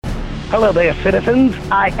Hello there, citizens.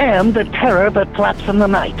 I am the terror that flaps in the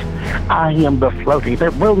night. I am the floaty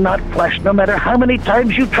that will not flush no matter how many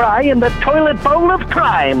times you try in the toilet bowl of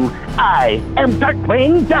crime. I am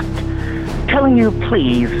Darkwing Duck, telling you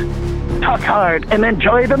please, talk hard and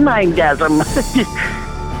enjoy the mindgasm.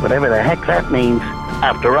 Whatever the heck that means.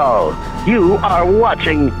 After all, you are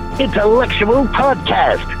watching Intellectual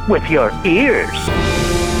Podcast with your ears.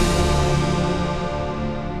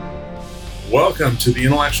 Welcome to the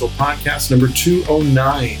Intellectual Podcast number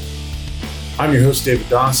 209. I'm your host, David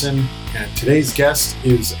Dawson, and today's guest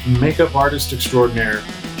is makeup artist extraordinaire,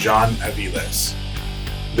 John Aviles.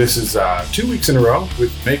 This is 2 weeks in a row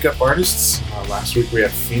with makeup artists. Last week we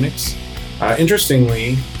had Phoenix.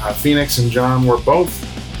 Interestingly, Phoenix and John were both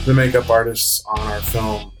the makeup artists on our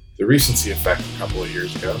film, The Recency Effect, a couple of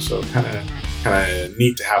years ago, so kind of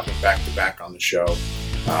neat to have them back to back on the show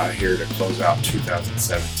here to close out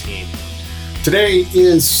 2017. Today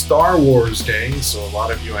is Star Wars Day, so a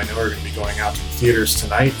lot of you I know are going to be going out to the theaters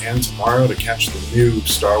tonight and tomorrow to catch the new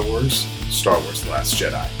Star Wars The Last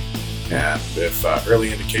Jedi. And if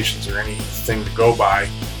early indications are anything to go by,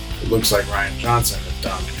 it looks like Rian Johnson has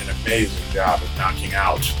done an amazing job of knocking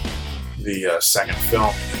out the second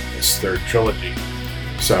film in this third trilogy.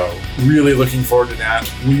 So really looking forward to that.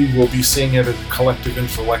 We will be seeing it as a collective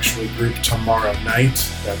intellectual group tomorrow night.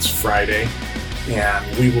 That's Friday.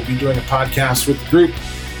 And we will be doing a podcast with the group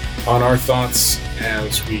on our thoughts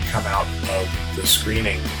as we come out of the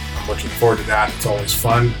screening. I'm looking forward to that. It's always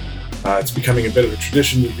fun. It's becoming a bit of a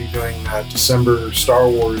tradition to be doing December Star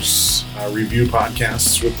Wars review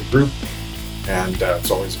podcasts with the group. And it's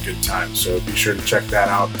always a good time. So be sure to check that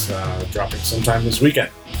out, dropping sometime this weekend.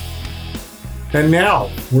 And now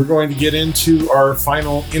we're going to get into our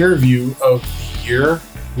final interview of the year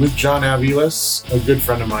with John Aviles, a good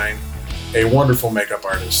friend of mine, a wonderful makeup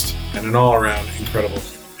artist, and an all-around incredible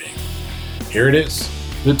human being. Here it is,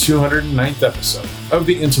 the 209th episode of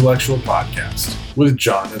the Intellectual Podcast with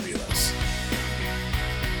John Aviles.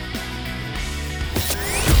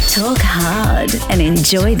 Talk hard and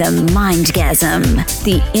enjoy the mindgasm.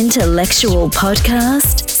 The Intellectual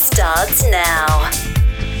Podcast starts now.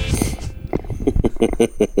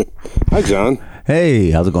 Hi, John.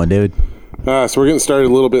 Hey, how's it going, David? So we're getting started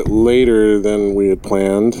a little bit later than we had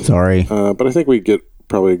planned. Sorry. But I think we get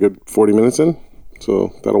probably a good 40 minutes in,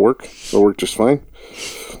 so that'll work. That'll work just fine.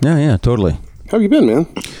 Yeah, totally. How have you been, man?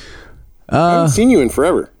 I haven't seen you in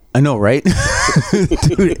forever. I know, right?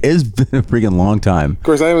 Dude, it's been a freaking long time. Of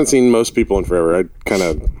course, I haven't seen most people in forever. I kind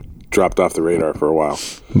of dropped off the radar for a while.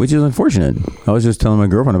 Which is unfortunate. I was just telling my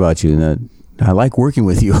girlfriend about you, and that I like working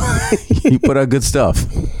with you. You put out good stuff.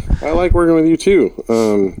 I like working with you, too.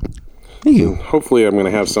 Thank you. Hopefully, I'm going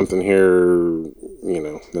to have something here,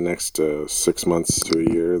 the next 6 months to a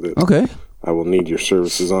year that I will need your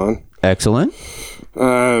services on. Excellent.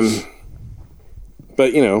 But,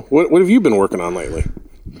 what have you been working on lately?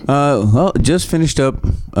 Well, just finished up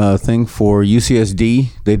a thing for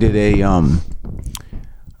UCSD. They did a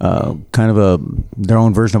their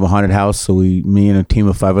own version of a haunted house. So me and a team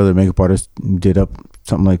of 5 other makeup artists did up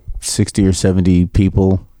something like 60 or 70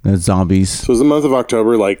 people as zombies. So is the month of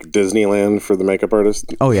October like Disneyland for the makeup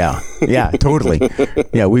artist? Oh yeah, totally.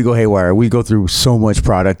 Yeah, we go haywire. We go through so much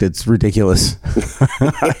product, it's ridiculous.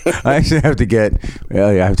 I actually have to get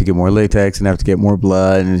more latex and I have to get more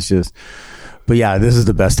blood, and it's just. But yeah, this is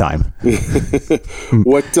the best time.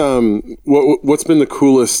 What's been the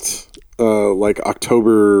coolest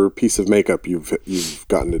October piece of makeup you've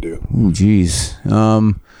gotten to do? Oh geez.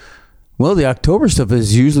 Well, the October stuff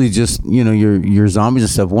is usually just, your zombies and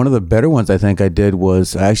stuff. One of the better ones I think I did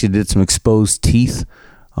was I actually did some exposed teeth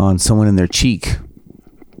on someone in their cheek.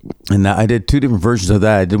 And I did 2 different versions of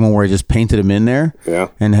that. I did one where I just painted them in there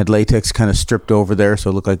and had latex kind of stripped over there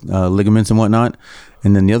so it looked like ligaments and whatnot.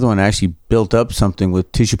 And then the other one I actually built up something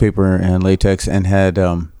with tissue paper and latex and had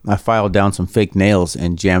I filed down some fake nails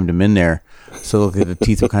and jammed them in there. So look at the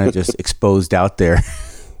teeth were kind of just exposed out there.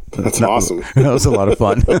 That's awesome. That was a lot of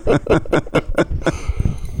fun.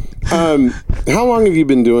 How long have you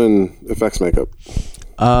been doing effects makeup?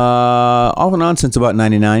 Off and on since about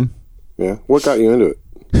 99. Yeah. What got you into it?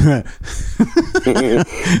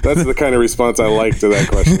 That's the kind of response I like to that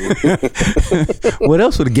question. What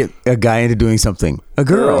else would get a guy into doing something? A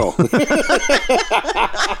girl.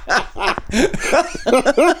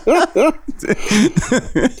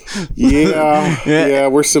 Yeah,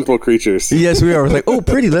 we're simple creatures. Yes, we are. We're like, oh,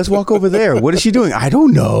 pretty, let's walk over there. What is she doing? I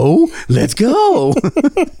don't know. Let's go.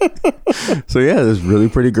 So yeah, this really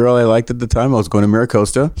pretty girl I liked at the time. I was going to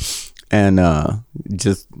Maricosta and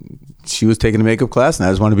just she was taking a makeup class, and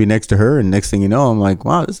I just wanted to be next to her. And next thing you know, I'm like,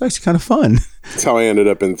 wow, this is actually kind of fun. That's how I ended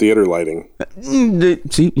up in theater lighting.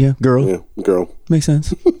 See, girl. Yeah, girl. Makes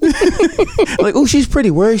sense. Like, oh, she's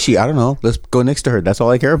pretty. Where is she? I don't know. Let's go next to her. That's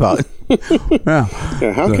all I care about. Yeah.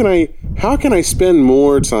 How can I spend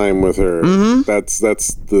more time with her? Mm-hmm. That's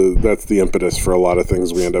the impetus for a lot of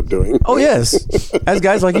things we end up doing. Oh yes, as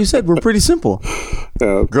guys, like you said, we're pretty simple.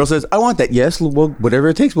 Girl says, "I want that." Yes, well, whatever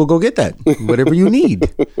it takes, we'll go get that. Whatever you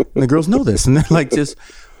need. And the girls know this, and they're like, just,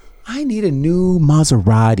 I need a new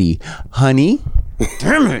Maserati, honey.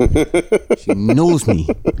 Damn it, she knows me.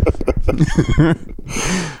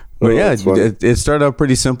 But yeah, it started out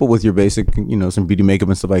pretty simple with your basic, some beauty makeup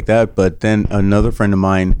and stuff like that. But then another friend of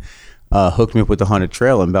mine hooked me up with the Haunted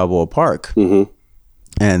Trail in Balboa Park, mm-hmm.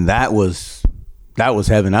 and that was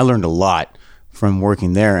heaven. I learned a lot from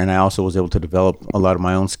working there, and I also was able to develop a lot of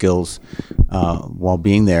my own skills while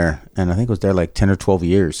being there. And I think I was there like 10 or 12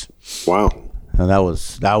 years. Wow, and that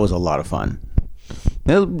was a lot of fun.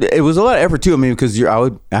 It was a lot of effort too. I mean, because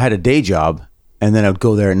I had a day job, and then I'd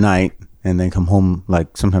go there at night. And then come home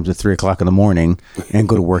like sometimes at 3:00 in the morning and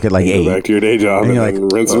go to work at like 8. Go back to your day job and then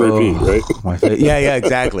like, rinse and repeat, right? Yeah,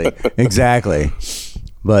 exactly.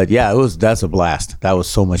 But yeah, that's a blast. That was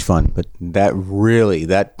so much fun. But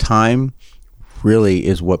that time really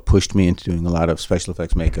is what pushed me into doing a lot of special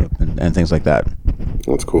effects makeup and things like that.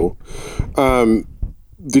 That's cool.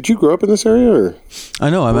 Did you grow up in this area? Or?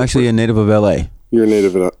 I know. I'm actually a native of LA. You're a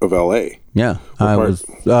native of LA? Yeah. I was,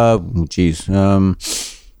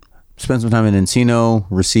 spent some time in Encino,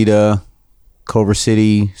 Reseda, Culver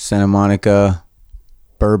City, Santa Monica,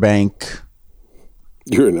 Burbank.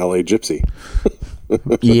 You're an LA gypsy.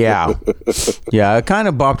 Yeah. I kind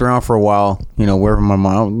of bopped around for a while, wherever my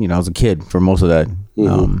mom, I was a kid for most of that.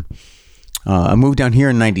 Mm-hmm. I moved down here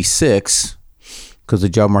in 96 because the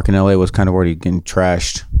job market in LA was kind of already getting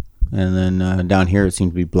trashed. And then down here it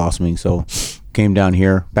seemed to be blossoming. So came down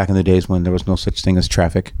here back in the days when there was no such thing as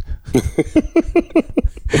traffic.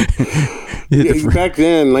 Back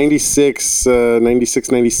then, 96,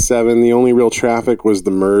 97, the only real traffic was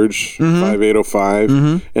the merge, mm-hmm. 5805,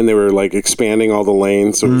 mm-hmm. and they were like expanding all the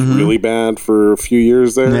lanes, so it was mm-hmm. really bad for a few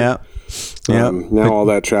years there. Yeah. Now all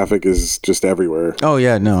that traffic is just everywhere. Oh,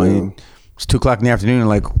 yeah, no. It's 2:00 in the afternoon, and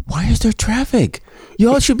like, why is there traffic?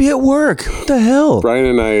 Y'all should be at work. What the hell? Brian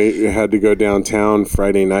and I had to go downtown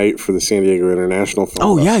Friday night for the San Diego International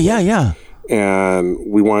Film Festival. Yeah. And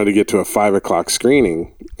we wanted to get to a 5:00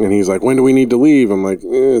 screening. And he's like, when do we need to leave? I'm like,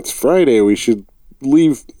 it's Friday. We should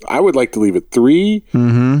leave. I would like to leave at 3,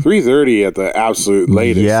 mm-hmm. 3:30 at the absolute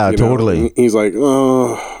latest. Yeah, totally. And he's like,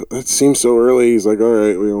 oh, that seems so early. He's like, all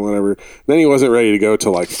right, whatever. Then he wasn't ready to go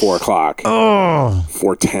till like 4:00. Oh.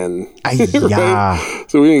 4:10. Yeah. Right?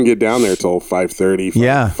 So we didn't get down there till 5:30,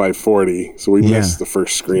 5:40. So we missed the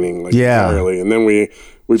first screening entirely. And then we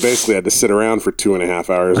basically had to sit around for 2.5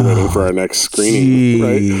 hours waiting for our next screening.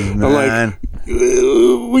 Right? Man. I'm like,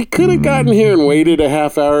 we could have gotten here and waited a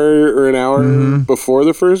half hour or an hour mm-hmm. before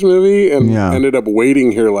the first movie and ended up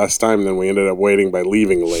waiting here less time than we ended up waiting by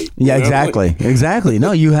leaving late. Yeah, exactly.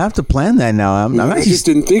 No, you have to plan that now. I just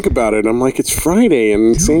didn't think about it. I'm like, it's Friday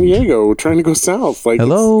in San Diego. We're trying to go south. Like,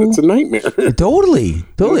 hello? It's a nightmare. Totally.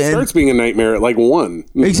 It starts being a nightmare at like 1.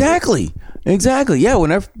 Exactly. Yeah.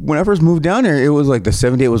 When I first moved down here, it was like the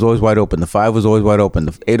 78 was always wide open. The 5 was always wide open.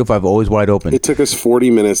 The 805 always wide open. It took us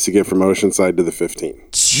 40 minutes to get from Oceanside to the 15.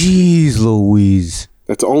 Jeez Louise.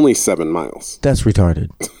 That's only 7 miles. That's retarded.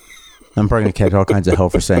 I'm probably going to catch all kinds of hell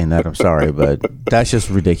for saying that. I'm sorry, but that's just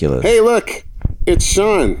ridiculous. Hey, look. It's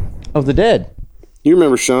Sean. Of the Dead. You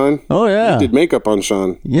remember Sean? Oh, yeah. You did makeup on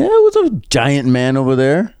Sean. Yeah, it was a giant man over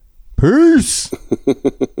there. Peace.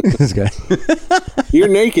 This guy. You're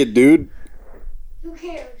naked, dude. Who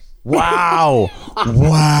cares? Wow.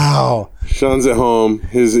 Sean's at home.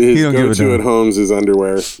 His go-to at home is his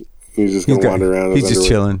underwear. He's just going to wander around. He's just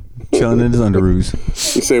chilling in his underoos.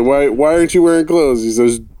 You say, why aren't you wearing clothes? He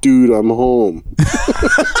says, dude, I'm home.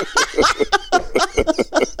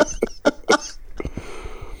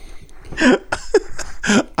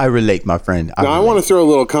 I relate, my friend. I want to throw a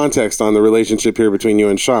little context on the relationship here between you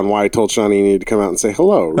and Sean. Why I told Sean he needed to come out and say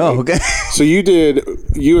hello. Right? Oh, okay. So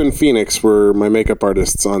you and Phoenix were my makeup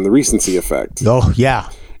artists on The Recency Effect. Oh, yeah.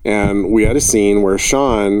 And we had a scene where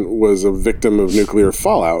Sean was a victim of nuclear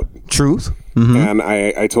fallout. Truth. Mm-hmm. And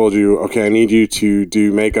I told you, okay, I need you to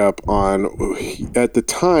do makeup on, at the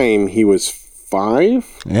time, he was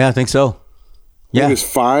 5? Yeah, I think so. Yeah. He was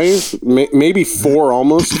 5, maybe 4,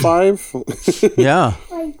 almost 5. Yeah.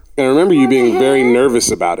 And I remember you being very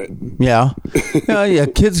nervous about it. Yeah. Yeah.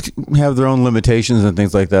 Kids have their own limitations and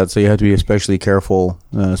things like that, so you have to be especially careful,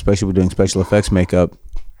 especially with doing special effects makeup.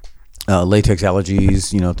 latex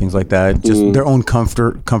allergies, things like that. Just their own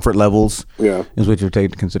comfort levels. Yeah, is what you take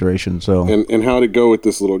into consideration. So, and how to go with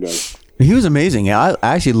this little guy. He was amazing. I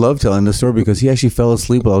actually love telling this story because he actually fell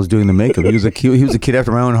asleep while I was doing the makeup. He was a kid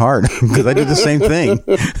after my own heart because I did the same thing.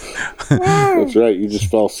 That's right. You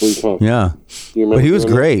just fell asleep, huh? Yeah, but he was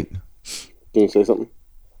great. Can you say something?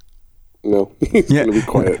 No, he's gonna be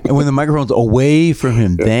quiet. And when the microphone's away from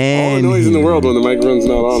him, then all the noise in the world when the microphone's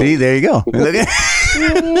not on. See, there you go. All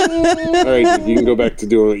right, you can go back to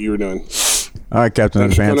doing what you were doing. All right, Captain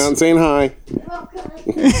Thanks for coming out and saying hi.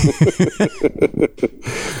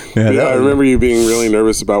 I remember you being really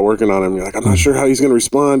nervous about working on him. You're like, I'm not sure how he's going to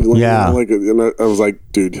respond. Like, and I was like,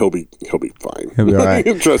 dude, he'll be fine. He'll be all right.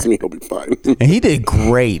 Trust me, he'll be fine. And he did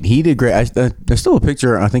great. There's still a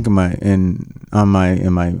picture, I think, in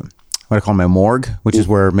my what I call my morgue, which is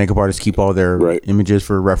where makeup artists keep all their images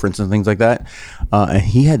for reference and things like that. And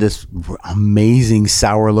he had this amazing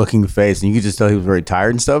sour-looking face, and you could just tell he was very tired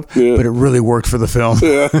and stuff. Yeah. But it really worked for the film.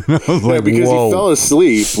 Yeah, because he fell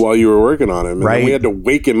asleep while you were working on him, and then we had to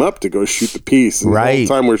wake him up to go shoot the piece. And the whole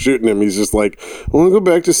time we're shooting him, he's just like, "I want to go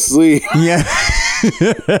back to sleep." Yeah.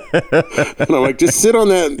 And I'm like, just sit on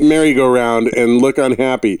that merry-go-round and look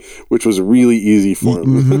unhappy, which was really easy for him.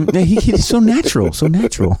 Mm-hmm. Yeah, he's so natural.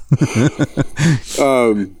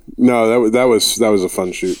 No, that was a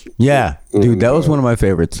fun shoot. Yeah, dude, that was one of my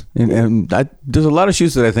favorites. And there's a lot of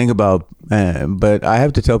shoots that I think about, but I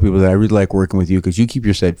have to tell people that I really like working with you because you keep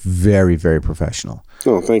your set very, very professional.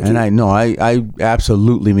 Oh, thank you. And I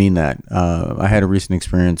absolutely mean that. I had a recent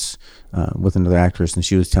experience with another actress, and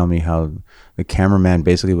she was telling me how the cameraman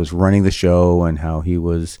basically was running the show, and how he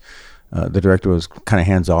was, the director was kind of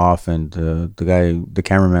hands off, and the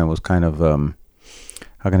cameraman was kind of,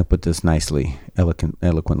 how can I put this nicely,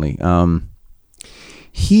 eloquently?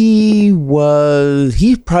 He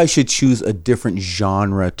probably should choose a different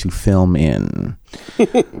genre to film in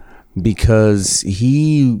because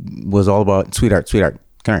he was all about sweetheart,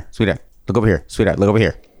 come here, sweetheart, look over here, sweetheart, look over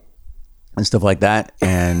here, and stuff like that.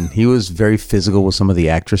 And he was very physical with some of the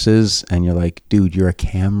actresses, and you're like, dude, you're a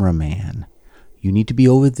cameraman. You need to be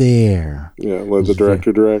over there. Yeah, let the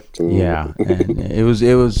director direct. And yeah, and it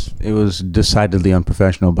was decidedly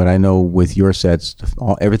unprofessional. But I know with your sets,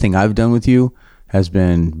 everything I've done with you has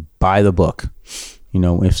been by the book.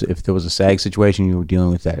 If there was a SAG situation, you were dealing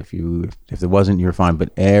with that. If there wasn't, you're fine. But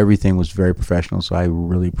everything was very professional, so I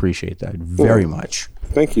really appreciate that very much.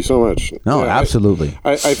 Thank you so much. No, absolutely.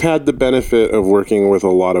 I've had the benefit of working with a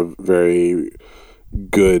lot of very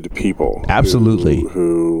good people. Absolutely.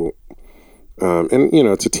 Who and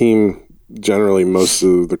it's a team. Generally, most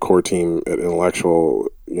of the core team at Intellectual,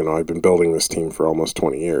 I've been building this team for almost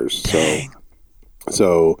 20 years.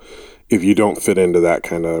 So if you don't fit into that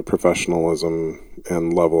kind of professionalism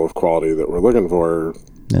and level of quality that we're looking for,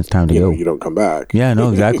 it's time to go. You don't come back. Yeah,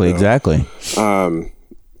 no, exactly, exactly.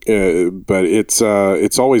 But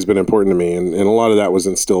it's always been important to me, and a lot of that was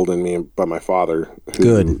instilled in me by my father. Who,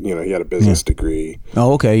 Good. He had a business degree.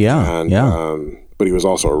 Oh, okay, yeah, and, but he was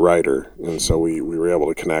also a writer, and so we were able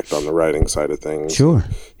to connect on the writing side of things. Sure.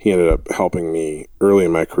 He ended up helping me early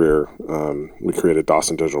in my career. We created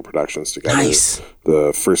Dawson Digital Productions together. Nice.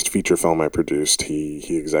 The first feature film I produced,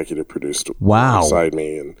 he executive produced beside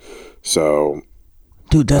me, and so.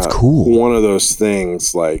 Dude, that's cool. One of those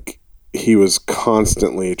things, like, he was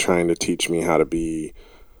constantly trying to teach me how to be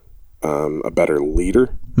a better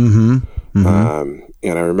leader. Mm-hmm. Mm-hmm.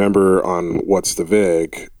 And I remember on What's the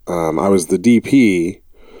Vig, I was the DP,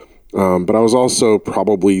 but I was also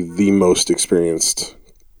probably the most experienced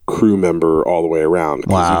crew member all the way around.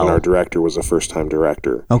 Because even our director was a first-time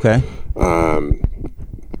director. Okay.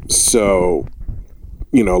 So,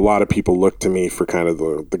 a lot of people looked to me for kind of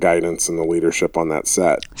the guidance and the leadership on that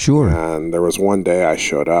set. Sure. And there was one day I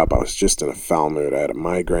showed up. I was just in a foul mood. I had a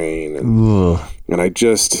migraine, and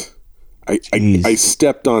I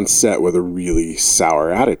stepped on set with a really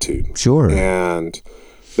sour attitude. Sure. And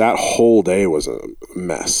that whole day was a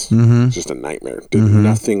mess. Mm-hmm. Just a nightmare.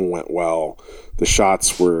 Nothing went well. The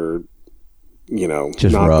shots were,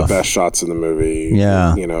 just not rough. The best shots in the movie.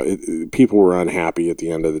 Yeah. People were unhappy at the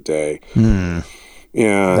end of the day. And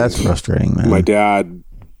that's frustrating, man. My dad,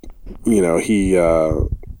 he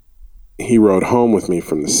rode home with me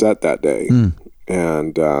from the set that day.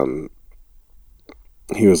 And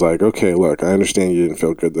he was like, okay, look, I understand you didn't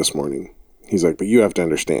feel good this morning. He's like, but you have to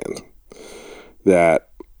understand that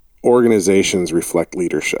organizations reflect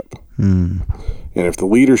leadership. And if the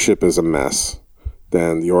leadership is a mess,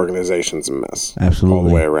 then the organization's a mess. Absolutely. All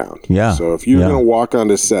the way around. Yeah. So if you're going to walk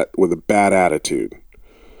onto set with a bad attitude,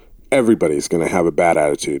 everybody's going to have a bad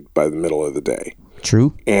attitude by the middle of the day.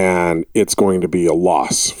 True. And it's going to be a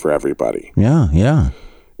loss for everybody. Yeah.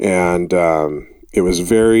 And it was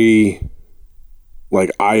very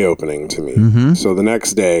eye-opening to me. Mm-hmm. So the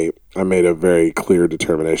next day, I made a very clear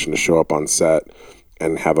determination to show up on set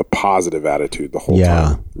and have a positive attitude the whole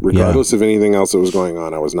time. Regardless of anything else that was going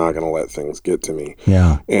on, I was not going to let things get to me.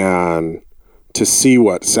 Yeah. And to see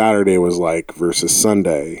what Saturday was like versus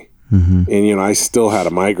Sunday, and I still had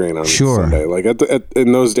a migraine on Sunday. Like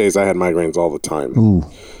in those days, I had migraines all the time. Ooh,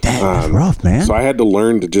 that's rough, man. So I had to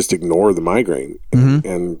learn to just ignore the migraine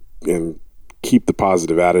and keep the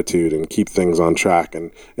positive attitude and keep things on track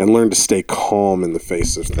and learn to stay calm in the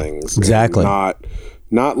face of things. Exactly.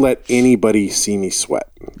 Not let anybody see me sweat.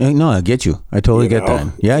 No, I get you. I totally get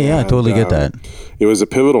that. Yeah, I totally get that. It was a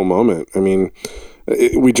pivotal moment. I mean,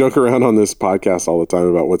 we joke around on this podcast all the time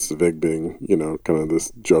about What's the Vig being, kind of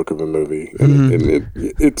this joke of a movie. And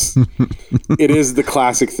it is the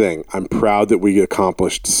classic thing. I'm proud that we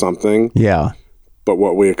accomplished something. Yeah. But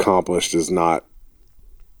what we accomplished is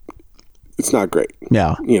it's not great.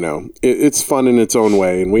 Yeah. It's fun in its own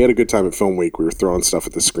way. And we had a good time at Film Week. We were throwing stuff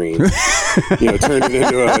at the screen, turned it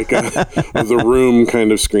into The Room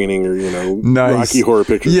kind of screening or, nice. Rocky Horror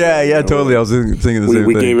Picture. Yeah, totally. I was thinking the same thing.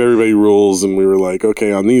 We gave everybody rules and we were like,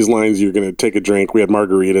 okay, on these lines, you're going to take a drink. We had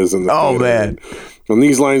margaritas in the theater. Man. On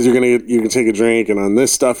these lines, you can take a drink, and on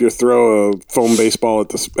this stuff, you throw a foam baseball at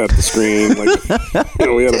the screen.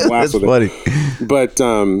 We had a blast with funny.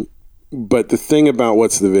 it. But the thing about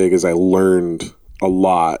What's the Vig is I learned a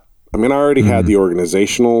lot. I mean, I already had the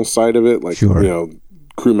organizational side of it,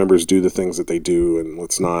 crew members do the things that they do, and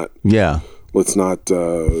let's not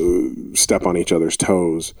step on each other's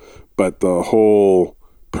toes. But the whole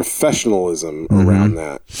professionalism around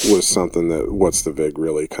that was something that What's the Vig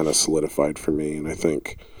really kind of solidified for me, and I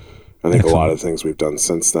think Excellent. A lot of things we've done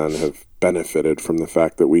since then have benefited from the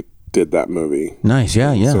fact that we did that movie. Nice,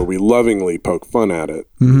 yeah. So we lovingly poke fun at it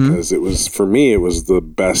because it was, for me, it was the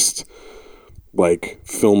best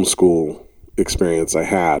film school experience I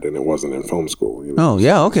had, and it wasn't in film school. Oh,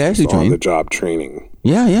 yeah, okay. I see what you mean. On the job training.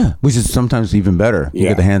 Yeah. Which is sometimes even better. You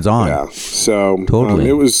get the hands on. Yeah. So totally.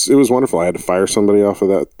 It was wonderful. I had to fire somebody off of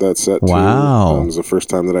that set too. Wow. It was the first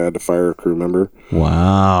time that I had to fire a crew member.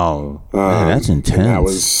 Wow. That's intense. And that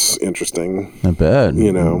was interesting. I bet.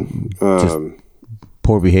 Just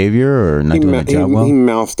poor behavior or not doing the job well? He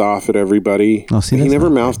mouthed off at everybody. He never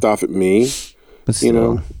mouthed off at me. But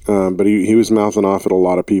still. But he was mouthing off at a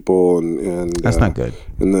lot of people, and that's not good.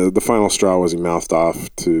 And the final straw was he mouthed off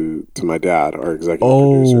to my dad, our executive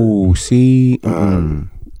producer. Oh, see, and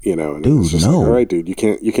dude, it was just all right, dude, you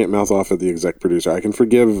can't mouth off at the exec producer. I can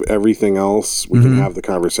forgive everything else. We can have the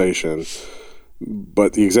conversation,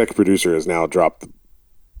 but the exec producer has now dropped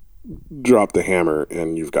the hammer,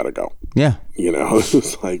 and you've got to go. Yeah,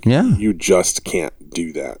 it's you just can't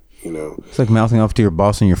do that. It's like mouthing off to your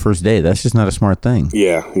boss on your first day. That's just not a smart thing.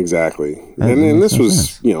 Yeah, exactly. And this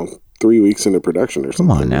was, 3 weeks into production or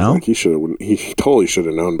something. Come on now. He totally should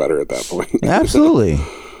have known better at that point. Absolutely.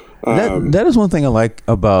 That is one thing I like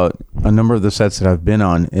about a number of the sets that I've been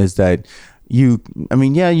on is that you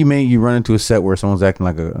run into a set where someone's acting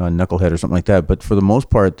like a knucklehead or something like that. But for the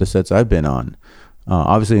most part, the sets I've been on,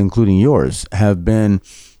 obviously including yours, have been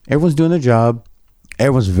everyone's doing their job.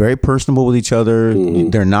 Everyone's very personable with each other.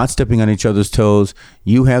 They're not stepping on each other's toes.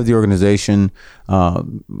 You have the organization.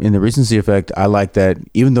 In the recency effect, I like that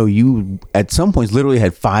even though you at some points literally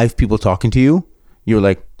had 5 people talking to you, you were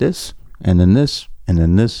like this, and then this, and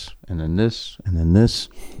then this, and then this, and then this.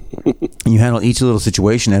 You handle each little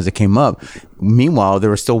situation as it came up. Meanwhile, there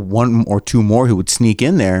was still 1 or 2 more who would sneak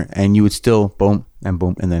in there, and you would still boom, and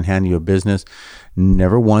then hand you a business.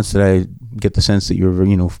 Never once did I get the sense that you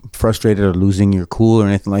were, frustrated or losing your cool or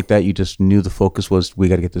anything like that. You just knew the focus was we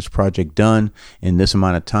got to get this project done in this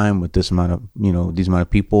amount of time with this amount of, these amount of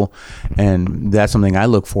people. And that's something I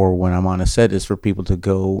look for when I'm on a set is for people to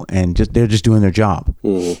go and they're just doing their job.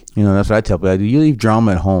 That's what I tell people. You leave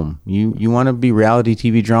drama at home. You want to be reality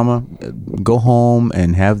TV drama, go home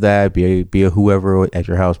and have that, be a whoever at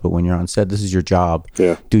your house. But when you're on set, this is your job.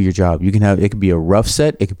 Yeah. Do your job. It could be a rough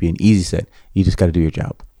set. It could be an easy set. You just got to do your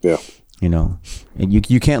job. Yeah. And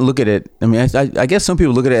you can't look at it. I mean, I guess some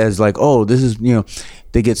people look at it as like, oh, this is,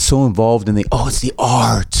 they get so involved in it's the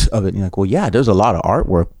art of it. And you're like, well, yeah, there's a lot of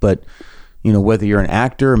artwork, but whether you're an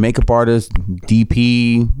actor, makeup artist,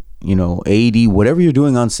 DP, AD, whatever you're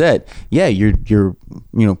doing on set, yeah, you're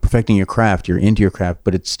perfecting your craft, you're into your craft,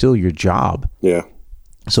 but it's still your job. Yeah.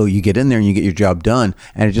 So you get in there and you get your job done,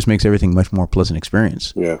 and it just makes everything much more pleasant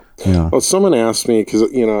experience. Yeah. Well, someone asked me because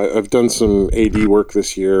I've done some AD work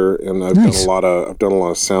this year, and I've done a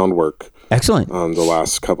lot of sound work. Excellent. The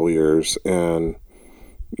last couple of years, and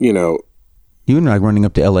you know, you've been like running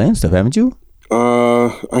up to LA and stuff, haven't you?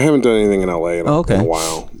 I haven't done anything in LA in a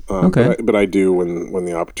while. Okay. But I do when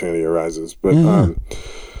the opportunity arises. But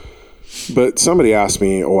but somebody asked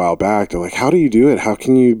me a while back, they're like, how do you do it? How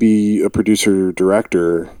can you be a producer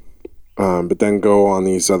director, but then go on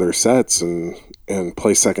these other sets and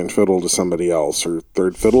play second fiddle to somebody else or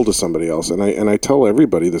third fiddle to somebody else? And I tell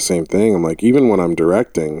everybody the same thing. I'm like, even when I'm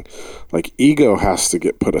directing, like, ego has to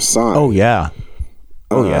get put aside. Oh yeah.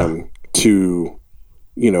 To,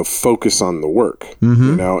 you know, focus on the work,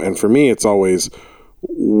 you know? And for me, it's always,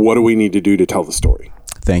 what do we need to do to tell the story?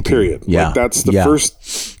 Thank you. Period. Yeah. Like, that's the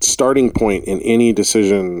first starting point in any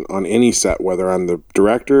decision on any set, whether I'm the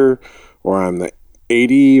director or I'm the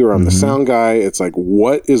AD or I'm the sound guy. It's like,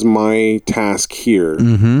 what is my task here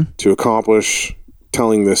to accomplish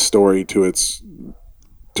telling this story to its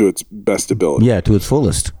best ability? Yeah, to its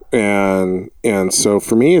fullest. And so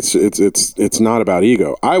for me, it's not about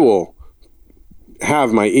ego. I will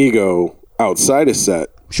have my ego outside a set.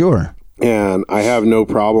 Sure. And I have no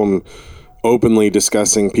problem openly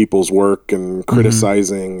discussing people's work and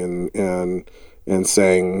criticizing and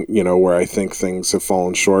saying, you know, where I think things have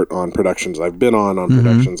fallen short on productions I've been on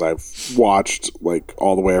productions I've watched, like,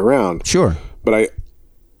 all the way around. Sure. But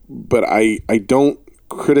I don't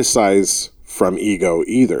criticize from ego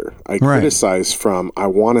either. I criticize from, I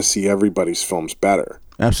want to see everybody's films better.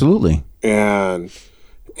 Absolutely. And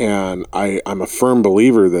I'm a firm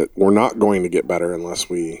believer that we're not going to get better unless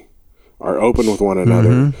we are open with one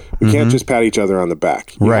another. We can't just pat each other on the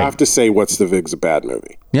back. You have to say, what's the Vig's a bad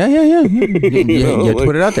movie? Yeah. You have to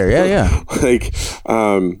put it out there. Yeah. Like,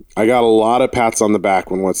 I got a lot of pats on the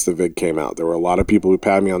back when What's the Vig came out. There were a lot of people who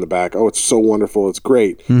patted me on the back. Oh, it's so wonderful. It's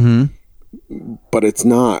great. But it's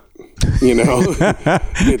not. You know,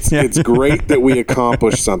 it's great that we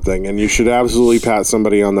accomplished something, and you should absolutely pat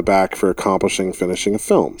somebody on the back for finishing a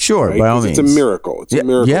film. Sure, right? by all means. It's a miracle. It's a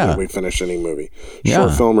miracle that we finish any movie,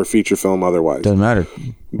 short film or feature film, otherwise. Doesn't matter.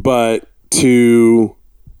 But to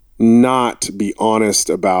not be honest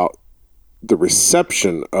about the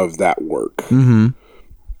reception of that work,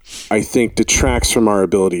 I think detracts from our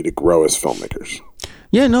ability to grow as filmmakers.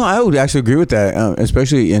 Yeah, no, I would actually agree with that,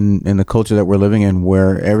 especially in the culture that we're living in,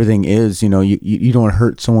 where everything is, you know, you don't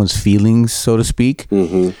hurt someone's feelings, so to speak.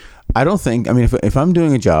 I don't think, I mean, if I'm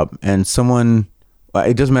doing a job and someone,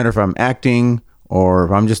 it doesn't matter if I'm acting or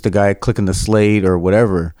if I'm just the guy clicking the slate or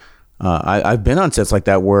whatever. I've been on sets like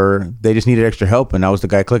that where they just needed extra help and I was the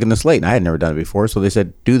guy clicking the slate and I had never done it before. So they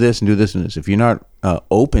said, do this and do this and this. If you're not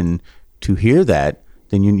open to hear that,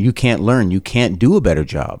 then you can't learn. You can't do a better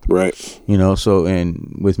job. Right. You know, so,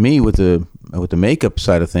 and with me, with the makeup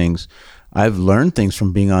side of things, I've learned things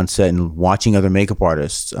from being on set and watching other makeup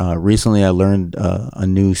artists. Recently, I learned a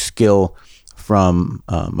new skill from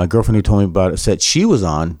my girlfriend who told me about a set she was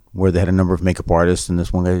on where they had a number of makeup artists, and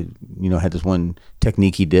this one guy, you know, had this one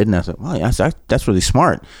technique he did, and I was like, wow, that's really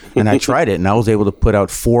smart. And I tried it, and I was able to put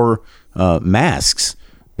out 4 masks,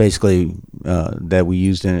 basically, that we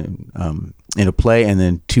used in a play, and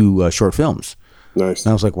then 2 short films. Nice.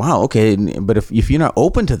 And I was like, wow, okay. But if you're not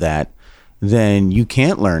open to that, then you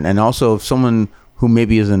can't learn. And also, if someone who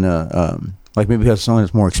maybe isn't like maybe has someone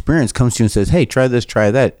that's more experienced comes to you and says, hey, try this,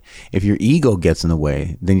 try that. If your ego gets in the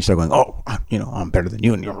way, then you start going, oh, you know, I'm better than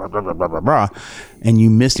you, and blah, blah, blah, blah, blah. And you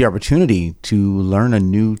miss the opportunity to learn a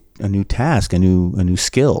new task, a new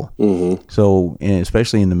skill. Mm-hmm. So,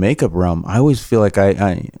 especially in the makeup realm, I always feel like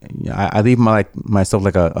I leave myself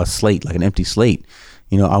like a slate, like an empty slate.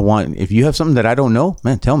 You know, if you have something that I don't know,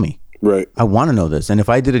 man, tell me. Right. I want to know this. And if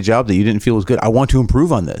I did a job that you didn't feel was good, I want to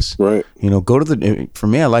improve on this. Right. You know, for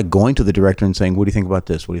me, I like going to the director and saying, what do you think about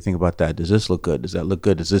this? What do you think about that? Does this look good? Does that look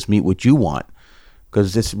good? Does this meet what you want?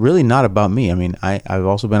 Because it's really not about me. I mean, I've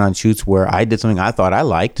also been on shoots where I did something I thought I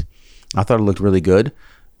liked. I thought it looked really good.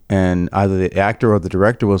 And either the actor or the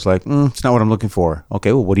director was like, it's not what I'm looking for.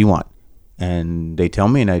 Okay, well, what do you want? And they tell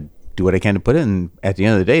me and I do what I can to put it. And at the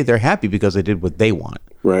end of the day, they're happy because they did what they want.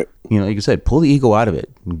 Right. You know, like you said, pull the ego out of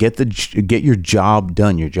it. Get your job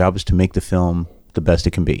done. Your job is to make the film the best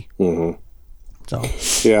it can be. Mm-hmm. So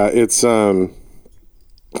yeah, it's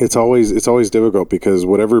always difficult because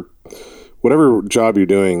whatever job you're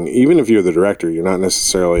doing, even if you're the director, you're not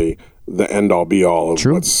necessarily the end all be all of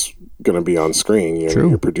True. What's going to be on screen. You know, True.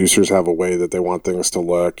 your producers have a way that they want things to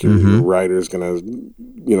look. Your writer's going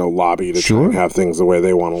to, lobby to try and have things the way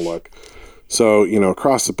they want to look. So,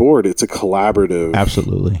 across the board, it's a collaborative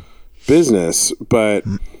absolutely business, but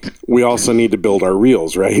we also need to build our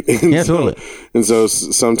reels, right? Totally. And so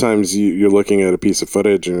sometimes you're looking at a piece of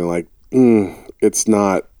footage and you're like, it's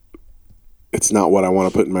not it's not what I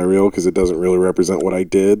want to put in my reel because it doesn't really represent what I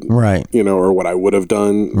did, right? Or what I would have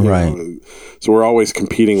done, right? So we're always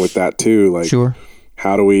competing with that too. Like, sure.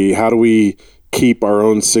 How do we keep our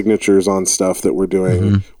own signatures on stuff that we're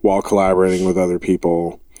doing while collaborating with other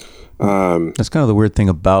people? That's kind of the weird thing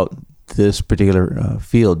about this particular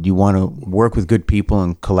field. You want to work with good people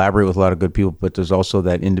and collaborate with a lot of good people, but there's also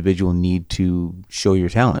that individual need to show your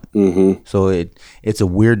talent. So it's a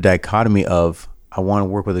weird dichotomy of, I want to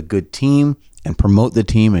work with a good team and promote the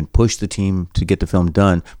team and push the team to get the film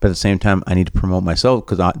done, but at the same time I need to promote myself,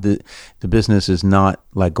 because the business is not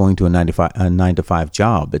like going to a 9 to 5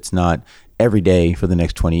 job. It's not every day for the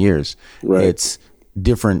next 20 years. Right. It's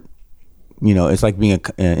different. It's like being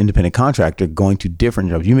an independent contractor going to different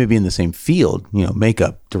jobs. You may be in the same field,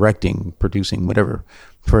 makeup, directing, producing, whatever,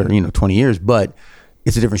 for 20 years, but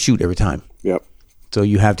it's a different shoot every time. Yep. So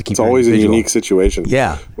you have to keep. It's always a unique situation.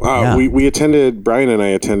 Yeah. We attended. Brian and I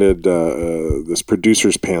attended this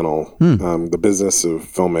producers panel, the business of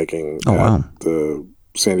filmmaking at the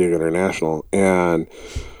San Diego International, and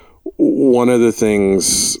one of the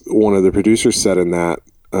things one of the producers said in that,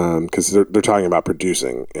 because they're talking about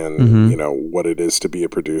producing and what it is to be a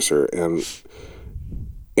producer, and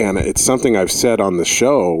it's something I've said on the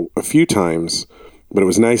show a few times, but it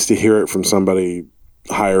was nice to hear it from somebody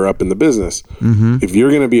higher up in the business. If you're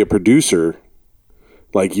going to be a producer,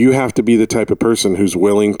 like, you have to be the type of person who's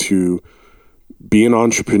willing to be an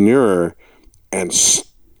entrepreneur and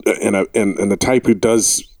the type who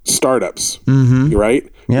does startups,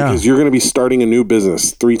 right? Yeah. Because you're going to be starting a new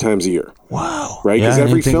business 3 times a year. Wow. Right? Because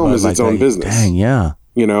every film is its own business. Dang, yeah.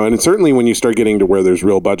 And certainly when you start getting to where there's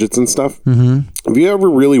real budgets and stuff, have you ever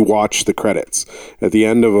really watched the credits at the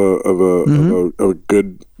end of a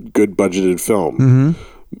good budgeted film?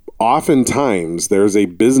 Oftentimes there's a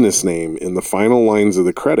business name in the final lines of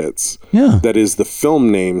the credits that is the film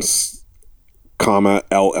names,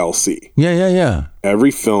 LLC. Yeah.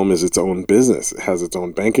 Every film is its own business. It has its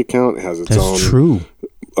own bank account. It has its own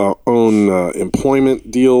employment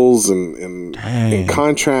deals and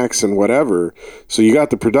contracts and whatever. So you got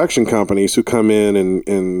the production companies who come in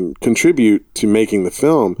and contribute to making the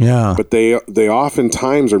film. Yeah. But they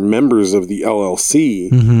oftentimes are members of the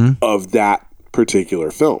LLC of that particular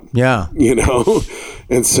film. Yeah.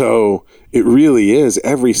 And so it really is,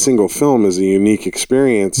 every single film is a unique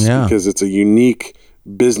experience because it's a unique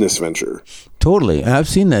business venture. Totally. And I've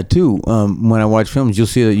seen that too. When I watch films, you'll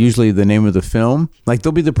see that usually the name of the film, like,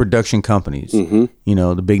 there'll be the production companies,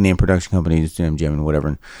 the big name production companies, Jim and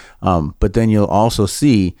whatever. But then you'll also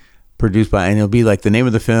see produced by, and it'll be like the name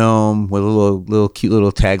of the film with a little cute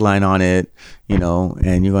little tagline on it, and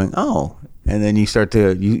you're going, oh. And then you start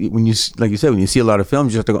to, when you see a lot of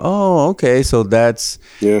films, you have to go, oh, okay, so that's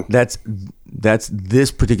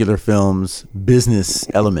this particular film's business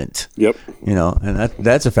element. Yep. And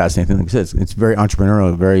that's a fascinating thing. Like I said, it's very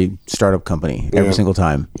entrepreneurial, very startup company every single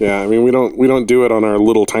time. Yeah, I mean, we don't do it on our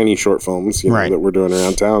little tiny short films, that we're doing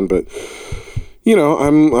around town, but.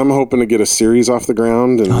 I'm hoping to get a series off the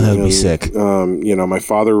ground, and that would be sick. My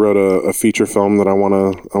father wrote a feature film that I want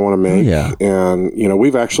to make, and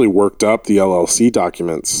we've actually worked up the LLC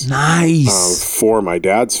documents, for my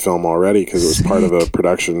dad's film already, because it was part of a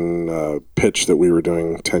production pitch that we were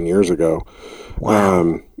doing 10 years ago.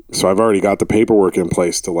 Wow. So I've already got the paperwork in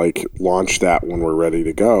place to launch that when we're ready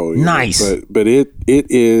to go. Nice, but it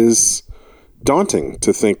is daunting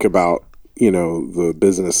to think about. The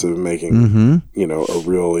business of making, a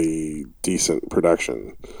really decent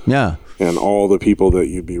production. Yeah. And all the people that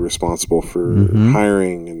you'd be responsible for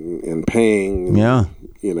hiring and paying. And,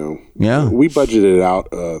 We budgeted out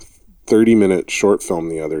a 30-minute short film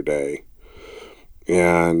the other day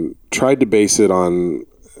and tried to base it on,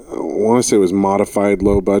 I want to say it was modified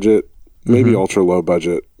low budget, maybe ultra low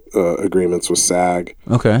budget agreements with SAG.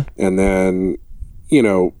 Okay. And then,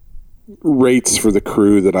 rates for the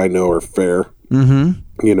crew that I know are fair.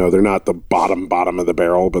 They're not the bottom of the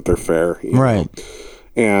barrel, but they're fair. Right.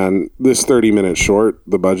 And this 30-minute short,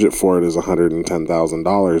 the budget for it is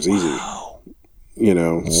 $110,000 easy. Wow.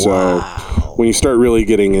 So when you start really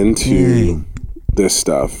getting into this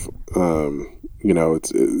stuff,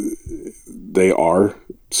 they are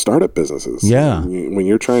startup businesses. Yeah. When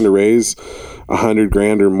you're trying to raise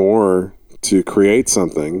 $100,000 or more to create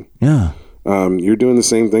something. Yeah. You're doing the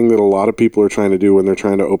same thing that a lot of people are trying to do when they're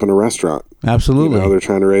trying to open a restaurant. Absolutely. They're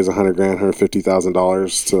trying to raise $100,000,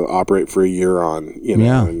 $150,000 to operate for a year on,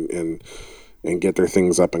 and get their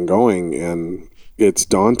things up and going. And it's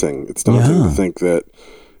daunting. It's daunting to think that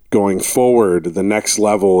going forward, the next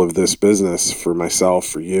level of this business for myself,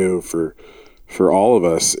 for you, for all of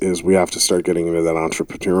us, is we have to start getting into that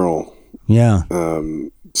entrepreneurial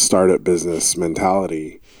startup business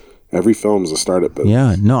mentality. Every film is a startup business.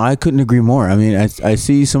 Yeah, no, I couldn't agree more. I mean, I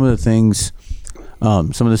see some of the things, some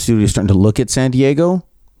of the studios starting to look at San Diego,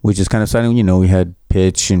 which is kind of exciting. You know, we had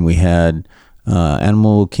Pitch and we had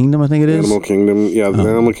Animal Kingdom, I think it is. Animal Kingdom, yeah. The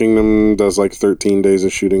Animal Kingdom does like 13 days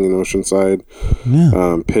of shooting in Oceanside.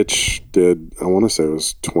 Yeah. Pitch did, I want to say it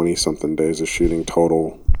was 20-something days of shooting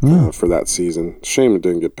total for that season. Shame it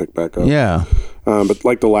didn't get picked back up. Yeah. But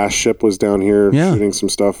like The Last Ship was down here shooting some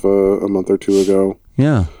stuff a month or two ago.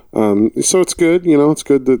 Yeah. So it's good, you know, it's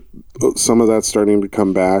good that some of that's starting to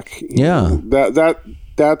come back. Yeah.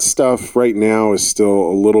 That stuff right now is still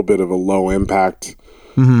a little bit of a low impact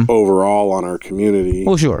overall on our community.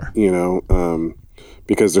 Well, sure. You know,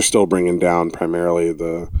 because they're still bringing down primarily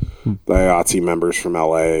the IATSE members from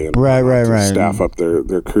LA and right. staff up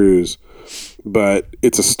their crews. But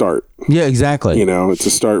it's a start. Yeah, exactly. You know, it's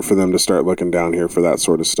a start for them to start looking down here for that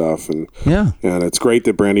sort of stuff. And it's great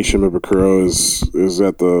that Brandy Shimabukuro is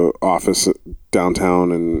at the office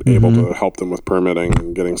downtown and able to help them with permitting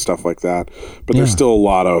and getting stuff like that. But there's still a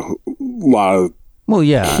lot of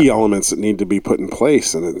key elements that need to be put in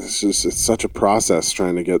place, and it's such a process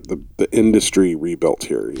trying to get the industry rebuilt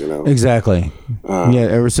here. You know, exactly.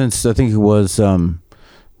 Ever since I think it was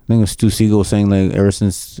Stu Siegel saying like ever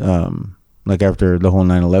since like after the whole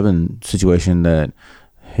 9/11 situation that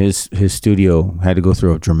his studio had to go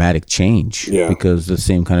through a dramatic change because the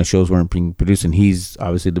same kind of shows weren't being produced, and he's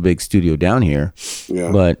obviously the big studio down here.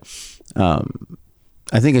 Yeah. But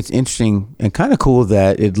I think it's interesting and kind of cool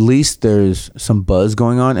that at least there's some buzz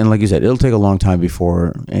going on, and like you said, it'll take a long time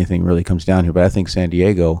before anything really comes down here. But I think San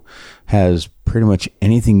Diego has pretty much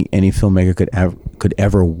anything any filmmaker could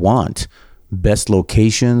ever want. Best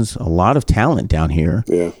locations, a lot of talent down here.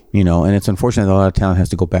 Yeah. You know, and it's unfortunate that a lot of talent has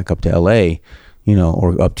to go back up to LA, you know,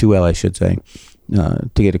 or up to LA, I should say, to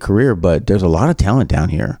get a career. But there's a lot of talent down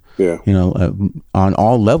here. Yeah. You know, on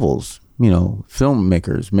all levels, you know,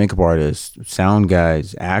 filmmakers, makeup artists, sound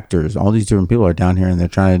guys, actors, all these different people are down here, and they're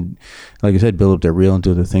trying to, like I said, build up their reel and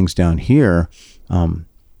do the things down here.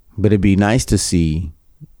 But it'd be nice to see,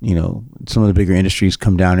 you know, some of the bigger industries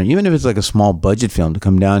come down here, even if it's like a small budget film, to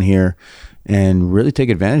come down here and really take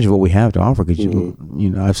advantage of what we have to offer. Because you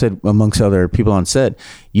know, I've said amongst other people on set,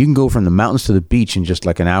 you can go from the mountains to the beach in just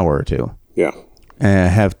like an hour or two. Yeah, and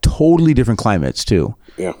have totally different climates too.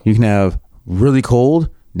 Yeah, you can have really cold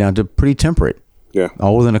down to pretty temperate. Yeah,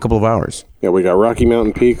 all within a couple of hours. Yeah, we got Rocky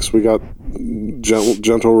Mountain peaks, we got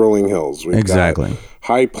gentle rolling hills. We've got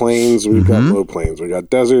high plains, we've got low plains, we got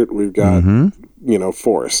desert, we've got you know,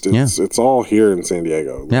 forest. It's all here in San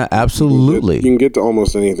Diego. Yeah, absolutely. You can get to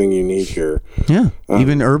almost anything you need here. Yeah,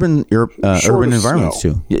 even urban environments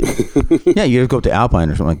too. Yeah, you go up to Alpine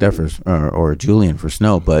or something like that or Julian for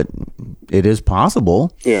snow, but it is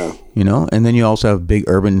possible. Yeah, you know, and then you also have big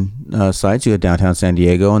urban sites. You have downtown San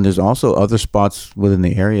Diego, and there's also other spots within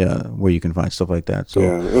the area where you can find stuff like that. So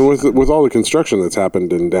yeah, and with all the construction that's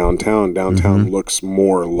happened in downtown looks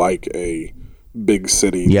more like a big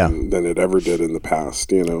city than it ever did in the past.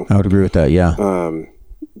 You know, I would agree with that. Yeah,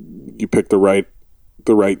 you pick the right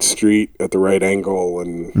street at the right angle,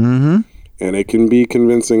 and it can be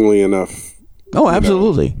convincingly enough. Oh,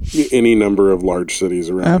 absolutely. Any number of large cities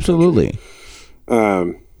around. Absolutely.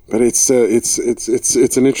 But it's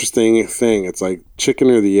an interesting thing. It's like chicken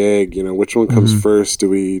or the egg. You know, which one comes first? Do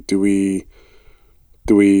we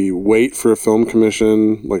wait for a film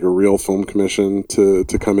commission, like a real film commission, to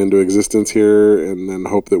come into existence here, and then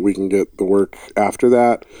hope that we can get the work after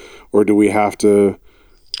that, or do we have to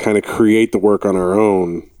kind of create the work on our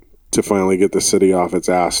own to finally get the city off its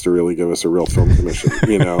ass to really give us a real film commission?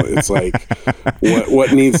 You know, it's like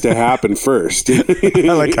what needs to happen first.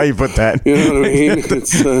 I like how you put that. You know what I mean?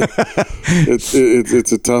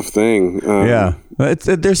 It's a tough thing.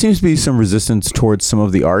 There seems to be some resistance towards some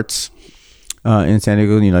of the arts in San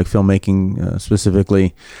Diego, you know, like filmmaking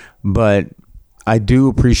specifically, but I do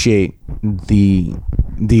appreciate the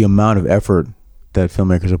amount of effort that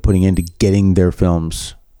filmmakers are putting into getting their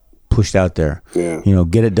films pushed out there. Yeah, you know,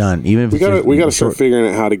 get it done. Even if we got to start figuring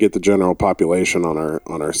out how to get the general population on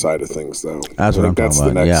our side of things, though. That's what I'm talking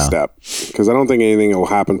about. That's the next step, because I don't think anything will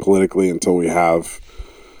happen politically until we have,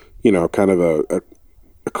 you know, kind of a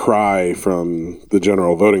cry from the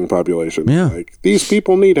general voting population. Yeah, like, these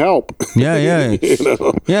people need help. Yeah. You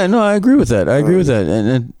know? Yeah, no, I agree with that.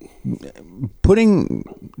 And putting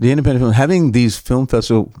the independent film, having these film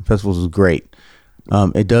festivals is great.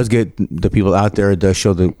 It does get the people out there. It does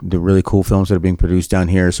show the really cool films that are being produced down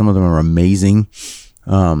here. Some of them are amazing.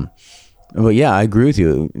 But yeah, I agree with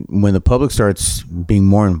you. When the public starts being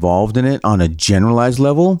more involved in it on a generalized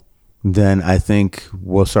level, then I think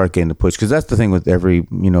we'll start getting the push. Because that's the thing with every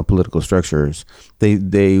political structures.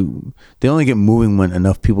 They only get moving when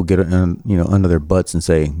enough people get under their butts and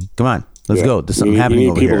say, "Come on, let's go. There's something happening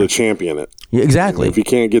over here." You need people to champion it. Yeah, exactly. If you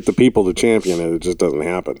can't get the people to champion it, it just doesn't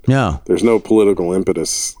happen. Yeah. There's no political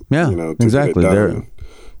impetus. Yeah. To exactly. get it done.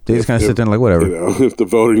 They just kind of sit there and like, whatever. If the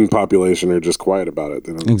voting population are just quiet about it,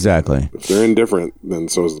 exactly. If they're indifferent, then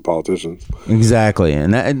so is the politicians. Exactly,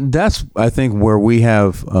 and that's I think where we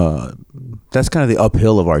have that's kind of the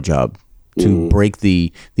uphill of our job to break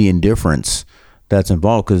the indifference that's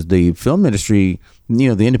involved, because the film industry, the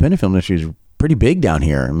independent film industry is pretty big down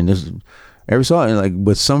here. I mean, there's every so like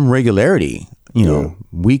with some regularity.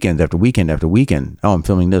 Weekend after weekend after weekend. Oh, I'm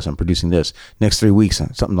filming this. I'm producing this. Next 3 weeks,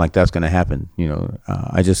 something like that's going to happen.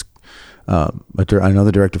 I just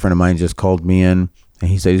another director friend of mine just called me in, and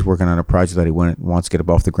he said he's working on a project that he wants to get up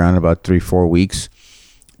off the ground in about 3-4 weeks,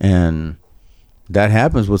 and that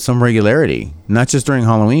happens with some regularity, not just during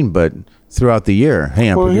Halloween, but throughout the year. Hey,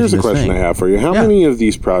 I'm producing here's a this question thing. I have for you. How many of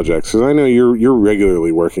these projects? Because I know you're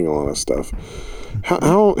regularly working on this stuff.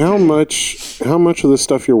 How much of the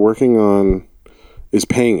stuff you're working on is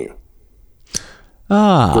paying you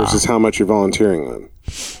versus how much you're volunteering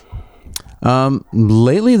on?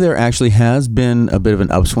 Lately, there actually has been a bit of an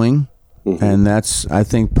upswing, and that's, I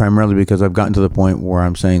think, primarily because I've gotten to the point where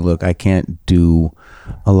I'm saying, look, I can't do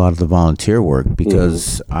a lot of the volunteer work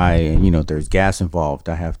because there's gas involved.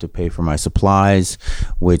 I have to pay for my supplies,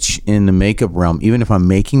 which in the makeup realm, even if I'm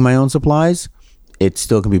making my own supplies, it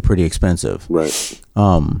still can be pretty expensive. Right.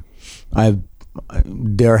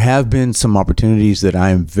 There have been some opportunities that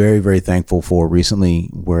I am very, very thankful for recently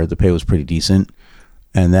where the pay was pretty decent,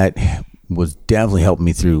 and that was definitely helping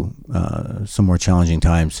me through some more challenging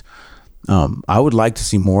times. I would like to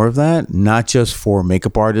see more of that, not just for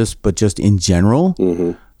makeup artists, but just in general.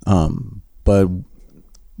 But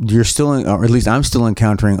you're still, or at least I'm still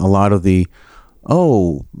encountering a lot of the,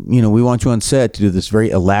 we want you on set to do this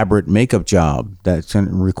very elaborate makeup job that's going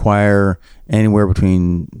to require anywhere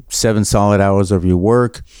between 7 solid hours of your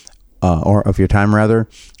work, or of your time rather,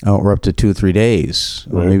 or up to 2 or 3 days,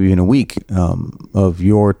 or maybe even a week of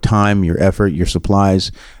your time, your effort, your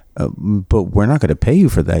supplies. But we're not going to pay you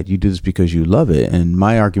for that. You do this because you love it. And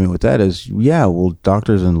my argument with that is,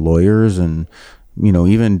 doctors and lawyers and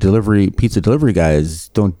even pizza delivery guys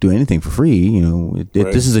don't do anything for free.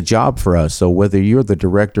 This is a job for us. So whether you're the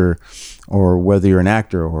director or whether you're an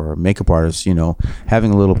actor or a makeup artist,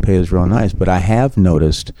 having a little pay is real nice. But I have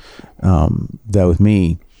noticed that with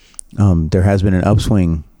me, there has been an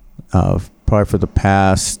upswing probably for the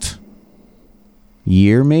past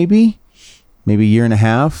year, maybe a year and a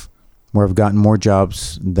half, where I've gotten more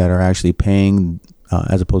jobs that are actually paying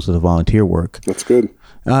as opposed to the volunteer work. That's good.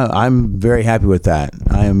 I'm very happy with that.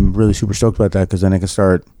 I am really super stoked about that, because then I can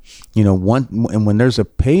start, when there's a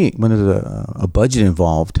budget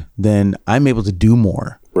involved, then I'm able to do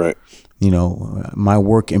more. Right. My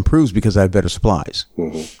work improves because I have better supplies.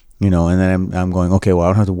 And then I'm going, okay, well, I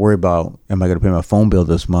don't have to worry about, am I going to pay my phone bill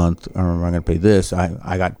this month, or am I going to pay this?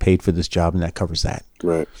 I got paid for this job, and that covers that.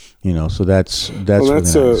 Right. So that's really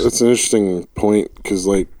nice. That's an interesting point, because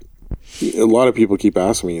like a lot of people keep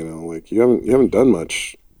asking me, you haven't done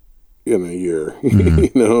much in a year,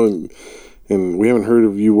 and we haven't heard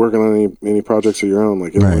of you working on any projects of your own,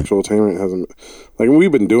 like intellectual attainment hasn't. Like,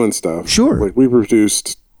 we've been doing stuff. Sure. Like, we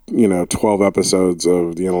produced 12 episodes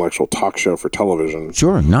of the Intellectual Talk Show for television.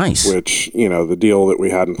 Sure, nice. Which, the deal that we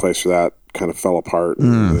had in place for that kind of fell apart.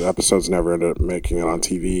 And the episodes never ended up making it on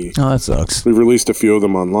TV. Oh, that sucks. We've released a few of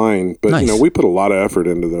them online, but, nice. We put a lot of effort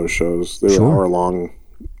into those shows. They were hour-long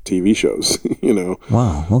TV shows,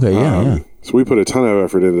 Wow, okay, yeah. So we put a ton of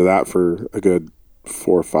effort into that for a good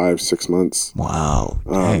 4, 5, 6 months. Wow.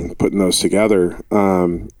 Putting those together.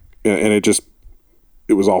 And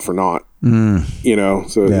it was all for naught.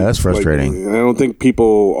 So that's frustrating. I don't think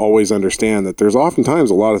people always understand that there's oftentimes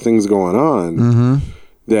a lot of things going on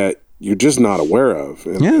that you're just not aware of,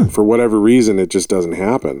 and for whatever reason it just doesn't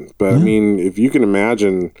happen. But I mean, if you can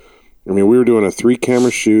imagine, we were doing a 3-camera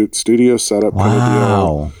shoot, studio setup kind of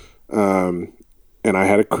deal, and I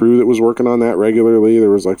had a crew that was working on that regularly. There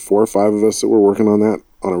was like 4 or 5 of us that were working on that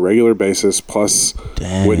on a regular basis, plus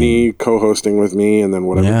Whitney co-hosting with me, and then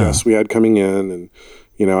whatever guests we had coming in, and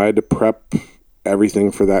I had to prep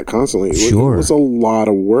everything for that constantly. Sure. It was a lot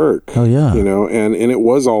of work. Oh yeah. And it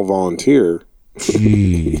was all volunteer.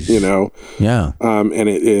 Jeez. Yeah. And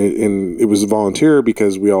it was volunteer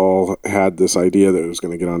because we all had this idea that it was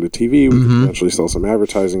going to get onto TV. We could eventually sell some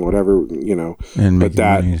advertising, whatever, And but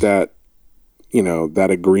that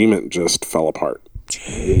agreement just fell apart.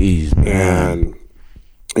 Jeez, man. And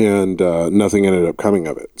and nothing ended up coming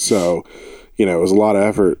of it. So, you know, it was a lot of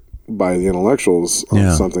effort by the intellectuals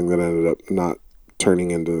on something that ended up not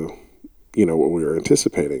turning into, you know, what we were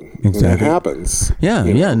anticipating. Exactly. And that happens. Yeah.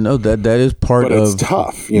 Yeah. No, that is part but of. But it's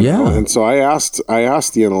tough, you know? And so I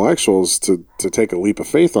asked the intellectuals to take a leap of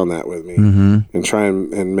faith on that with me and try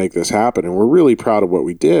and make this happen. And we're really proud of what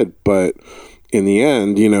we did. But in the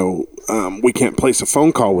end, you know, we can't place a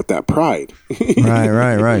phone call with that pride.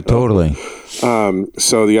 Right. Totally.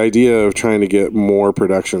 So the idea of trying to get more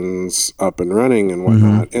productions up and running and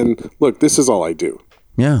whatnot. And look, this is all I do.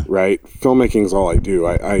 Yeah. Right. Filmmaking is all I do.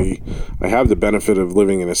 I have the benefit of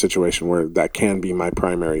living in a situation where that can be my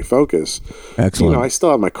primary focus. Excellent. You know, I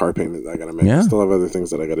still have my car payment that I got to make. I still have other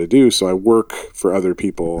things that I got to do. So I work for other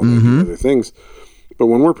people and do other things. But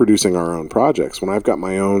when we're producing our own projects, when I've got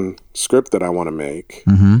my own script that I want to make,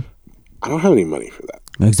 I don't have any money for that.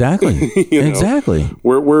 Exactly. You know? Exactly.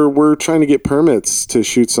 We're trying to get permits to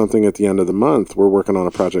shoot something at the end of the month. We're working on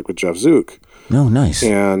a project with Jeff Zook. Oh, nice.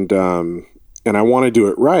 And I want to do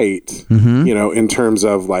it right, you know, in terms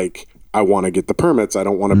of like, I want to get the permits. I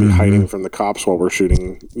don't want to be hiding from the cops while we're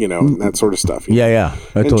shooting, you know, and that sort of stuff. Yeah.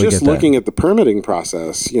 I totally just get that. looking at the permitting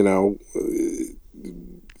process, you know,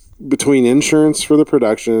 between insurance for the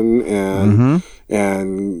production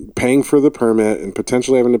and paying for the permit and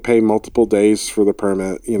potentially having to pay multiple days for the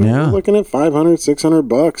permit, you know, we're looking at $500,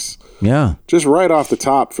 $600. Yeah. Just right off the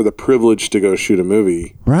top for the privilege to go shoot a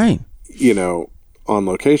movie. Right. You know, on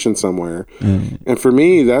location somewhere. And for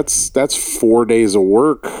me, that's 4 days of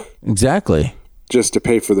work. Exactly. Just to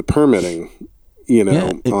pay for the permitting, you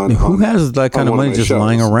know. Who has that kind of money just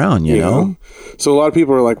lying around, you know? So a lot of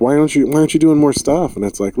people are like, why aren't you doing more stuff? And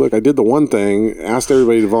it's like, look, I did the one thing, asked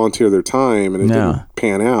everybody to volunteer their time, and it didn't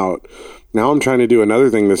pan out. Now I'm trying to do another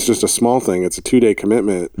thing that's just a small thing. It's a 2-day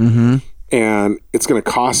commitment. And it's going to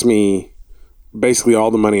cost me basically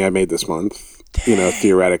all the money I made this month. You know,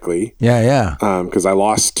 theoretically. Yeah. Because I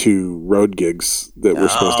lost 2 road gigs that were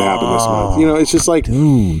supposed to happen this month. You know, it's just like,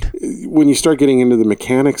 when you start getting into the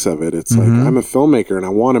mechanics of it, it's like, I'm a filmmaker and I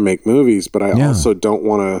want to make movies, but I also don't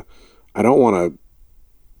want to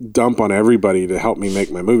dump on everybody to help me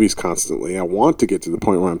make my movies constantly. I want to get to the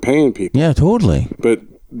point where I'm paying people. Yeah, totally. But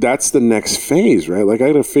that's the next phase, right? Like,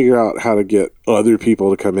 I got to figure out how to get other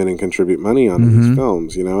people to come in and contribute money on these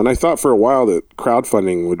films, you know? And I thought for a while that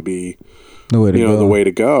crowdfunding would be the way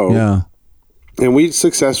to go. Yeah. And we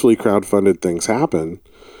successfully crowdfunded things happen.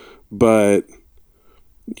 But,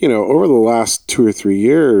 you know, over the last 2 or 3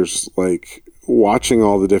 years, like watching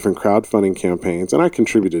all the different crowdfunding campaigns, and I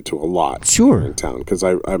contributed to a lot in town because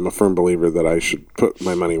I'm a firm believer that I should put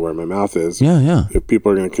my money where my mouth is. Yeah. If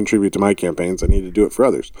people are going to contribute to my campaigns, I need to do it for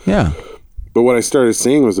others. Yeah. But what I started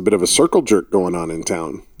seeing was a bit of a circle jerk going on in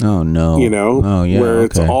town. Oh, no. You know? Oh, yeah. Where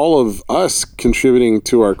it's all of us contributing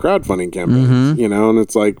to our crowdfunding campaigns, you know? And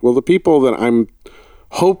it's like, well, the people that I'm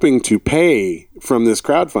hoping to pay from this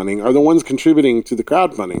crowdfunding are the ones contributing to the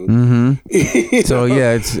crowdfunding. So,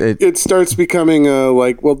 yeah, it starts becoming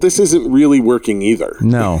like, well, this isn't really working either.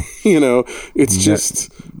 No. You know? It's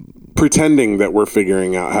just pretending that we're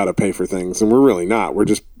figuring out how to pay for things, and we're really not. We're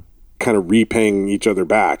just kind of repaying each other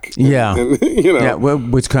back. And, you know, well,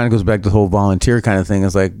 which kind of goes back to the whole volunteer kind of thing.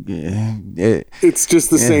 It's like it's just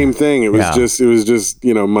the same thing. It was just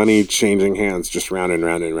you know, money changing hands, just round and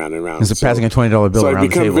round and round and round. It's passing a $20 bill around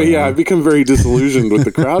the table. I've become very disillusioned with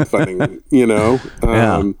the crowdfunding. You know,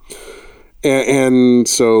 and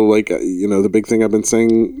so like you know, the big thing I've been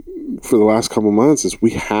saying for the last couple months is we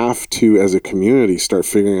have to, as a community, start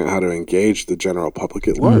figuring out how to engage the general public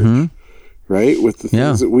at large. Right, with the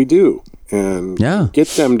things that we do, and get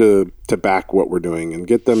them to back what we're doing, and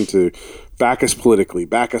get them to back us politically,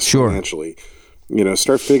 back us financially. You know,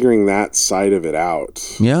 start figuring that side of it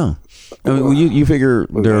out. Yeah, I mean, you figure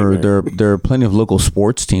there are plenty of local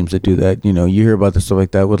sports teams that do that. You know, you hear about the stuff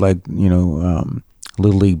like that with like you know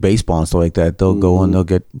Little League baseball and stuff like that. They'll go and they'll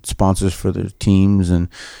get sponsors for their teams, and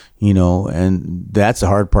you know, and that's the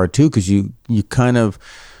hard part too, because you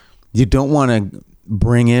don't want to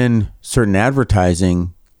bring in certain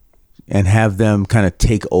advertising and have them kind of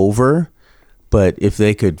take over, but if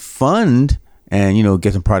they could fund and you know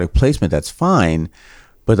get some product placement, that's fine.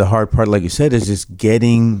 But the hard part, like you said, is just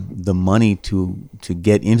getting the money to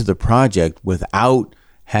get into the project without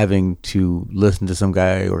having to listen to some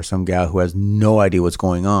guy or some gal who has no idea what's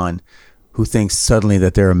going on, who thinks suddenly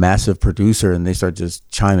that they're a massive producer, and they start just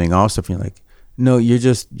chiming off stuff, and you're like, no, you're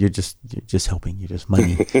just helping. You're just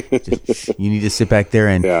money. You need to sit back there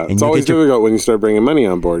and it's always difficult when you start bringing money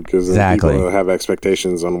on board, because people have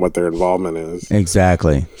expectations on what their involvement is.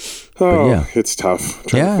 Exactly. Oh, it's tough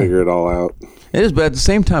trying to figure it all out. It is, but at the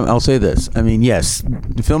same time, I'll say this. I mean, yes,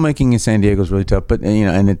 the filmmaking in San Diego is really tough, but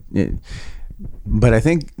but I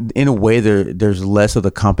think in a way there's less of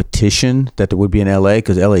the competition that there would be in LA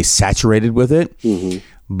because LA is saturated with it. Mm-hmm.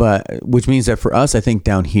 But which means that for us, I think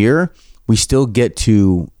down here we still get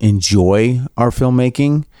to enjoy our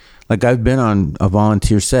filmmaking. Like I've been on a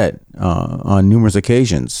volunteer set on numerous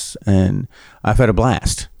occasions, and I've had a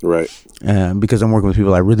blast. Right. Because I'm working with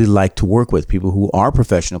people I really like to work with, people who are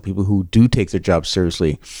professional, people who do take their job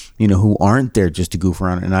seriously, who aren't there just to goof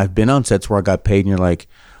around. And I've been on sets where I got paid, and you're like,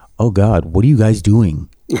 oh God, what are you guys doing?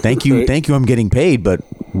 Thank you, right. Thank you. I'm getting paid, but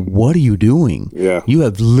what are you doing? Yeah. You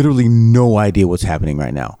have literally no idea what's happening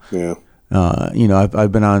right now. Yeah.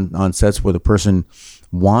 I've been on sets where the person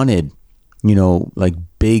wanted, like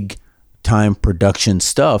big time production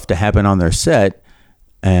stuff to happen on their set,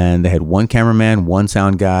 and they had one cameraman, one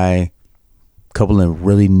sound guy, a couple of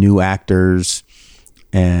really new actors,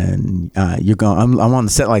 and you're going. I'm on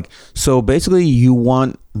the set like, so basically you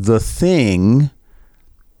want the thing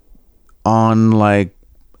on like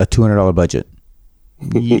a $200 budget.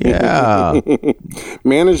 Yeah.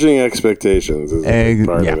 Managing expectations is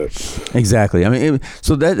part of it. Exactly. I mean,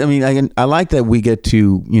 I like that we get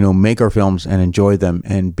to, make our films and enjoy them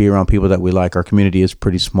and be around people that we like. Our community is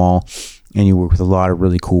pretty small and you work with a lot of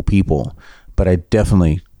really cool people. But I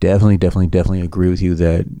definitely agree with you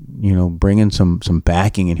that, bringing some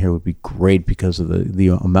backing in here would be great because of the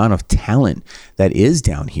amount of talent that is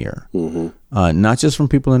down here. Mm-hmm. Not just from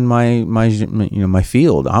people in my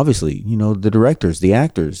field, obviously, the directors, the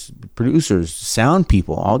actors, producers, sound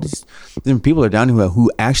people, all these different people are down here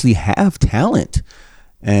who actually have talent,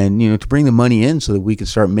 and to bring the money in so that we can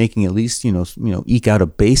start making at least eke out a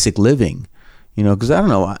basic living, because I don't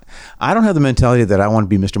know, I don't have the mentality that I want to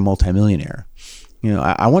be Mr. Multimillionaire.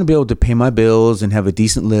 I want to be able to pay my bills and have a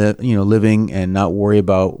decent living and not worry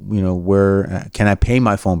about, where can I pay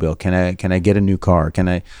my phone bill? Can I get a new car?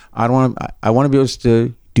 I want to be able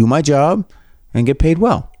to do my job and get paid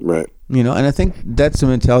well. Right. And I think that's the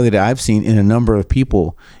mentality that I've seen in a number of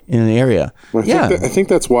people in an area. Well, I think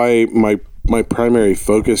that's why my primary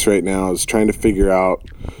focus right now is trying to figure out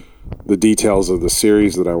the details of the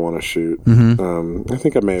series that I want to shoot. Mm-hmm. I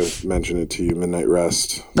think I may have mentioned it to you, Midnight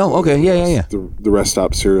Rest. Oh, okay. Yeah. The Rest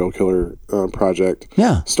Stop serial killer project.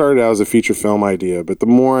 Yeah. Started out as a feature film idea, but the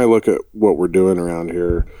more I look at what we're doing around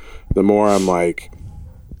here, the more I'm like,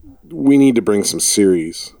 we need to bring some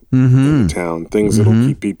series into town. Things that'll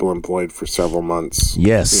keep people employed for several months.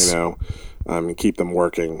 Yes. And keep them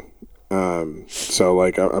working. So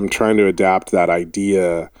like I'm trying to adapt that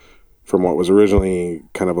idea from what was originally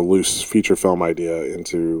kind of a loose feature film idea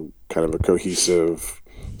into kind of a cohesive,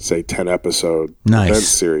 say, 10-episode event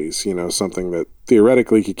series, something that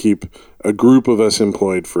theoretically could keep a group of us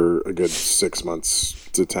employed for a good 6 months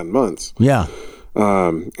to 10 months. Yeah.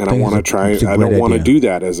 And I want to try, I don't want to do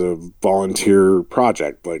that as a volunteer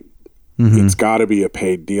project. Like, it's got to be a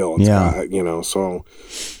paid deal. It's got, so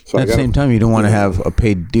at the same time, you don't want to have a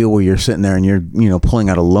paid deal where you're sitting there and you're, pulling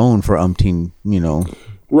out a loan for umpteen,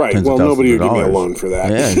 Right. Well, nobody would give me a loan for that.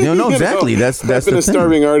 Yeah. No, exactly. That's I've been a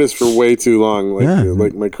starving artist for way too long.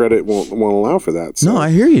 Like my credit won't allow for that. So. No,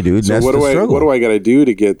 I hear you, dude. So that's what do I got to do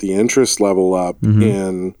to get the interest level up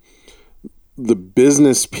in the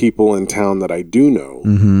business people in town that I do know,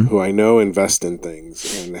 who I know invest in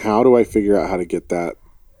things, and how do I figure out how to get that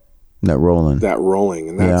rolling?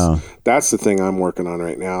 And that's the thing I'm working on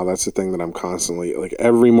right now. That's the thing that I'm constantly, like,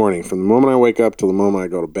 every morning from the moment I wake up to the moment I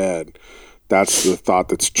go to bed. That's the thought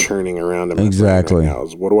that's churning around in my brain right now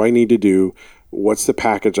is, what do I need to do? What's the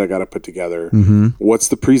package I got to put together? What's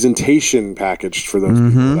the presentation package for those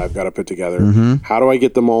people that I've got to put together? How do I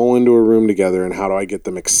get them all into a room together, and how do I get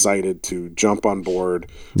them excited to jump on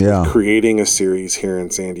board with creating a series here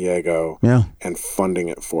in San Diego and funding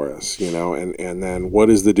it for us, and then what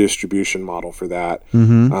is the distribution model for that?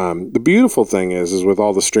 The beautiful thing is with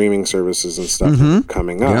all the streaming services and stuff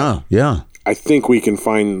coming up, I think we can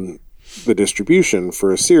find the distribution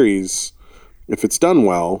for a series, if it's done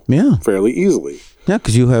well, fairly easily. Yeah,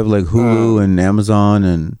 because you have like Hulu and Amazon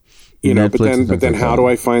and Netflix. But then how do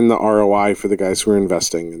I find the ROI for the guys who are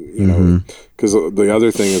investing? And because the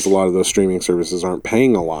other thing is, a lot of those streaming services aren't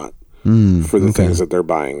paying a lot for the things that they're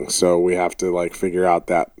buying. So we have to like figure out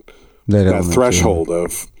that threshold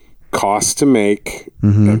of cost to make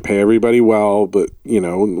and pay everybody well, but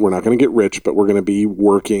we're not going to get rich, but we're going to be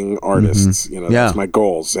working artists. That's my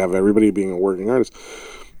goal, is to have everybody being a working artist.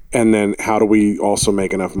 And then how do we also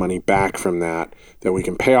make enough money back from that we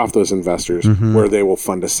can pay off those investors where they will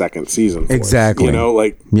fund a second season for us.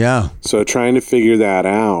 So trying to figure that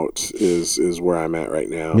out is where I'm at right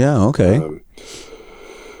now. Okay.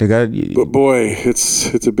 But boy,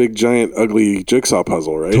 it's a big, giant, ugly jigsaw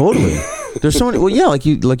puzzle, right? Totally. There's so many. Well, yeah, like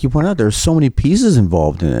you point out, there's so many pieces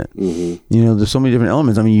involved in it. Mm-hmm. There's so many different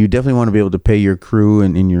elements. I mean, you definitely want to be able to pay your crew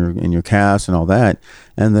and in your cast and all that,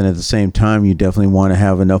 and then at the same time, you definitely want to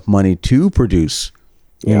have enough money to produce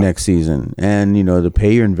your next season, and to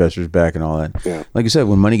pay your investors back and all that. Yeah. Like you said,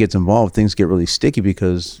 when money gets involved, things get really sticky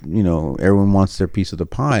because everyone wants their piece of the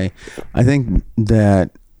pie. I think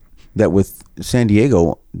that with San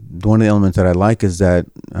Diego, one of the elements that I like is that,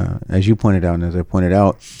 as you pointed out and as I pointed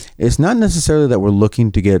out, it's not necessarily that we're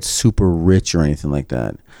looking to get super rich or anything like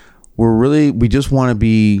that. We just want to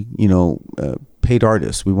be, paid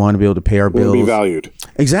artists. We want to be able to pay our bills. Be valued.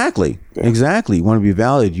 Exactly. Yeah. Exactly. You want to be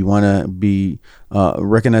valued. You want to be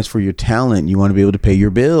recognized for your talent. You want to be able to pay your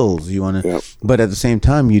bills. You want to, but at the same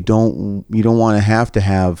time, you don't want to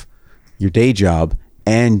have your day job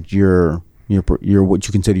and your what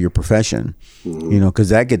you consider your profession, because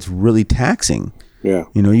that gets really taxing. Yeah.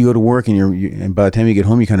 You go to work and by the time you get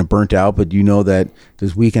home, you're kind of burnt out, but that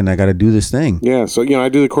this weekend I got to do this thing. Yeah. So, I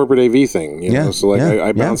do the corporate AV thing, so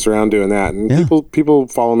I bounce around doing that, and people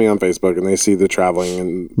follow me on Facebook and they see the traveling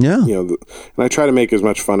and, and I try to make as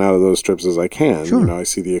much fun out of those trips as I can. Sure. I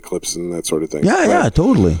see the eclipse and that sort of thing. Yeah.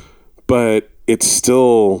 Totally. But it's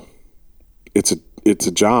still, it's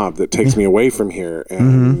a job that takes me away from here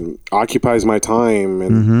and occupies my time,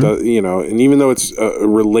 and and even though it's a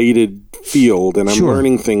related field, and I'm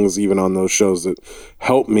learning things even on those shows that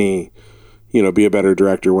help me, be a better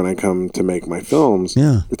director when I come to make my films.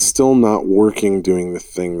 Yeah, it's still not working doing the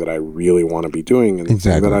thing that I really want to be doing, and the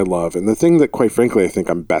thing that I love, and the thing that, quite frankly, I think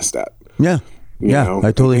I'm best at. Yeah,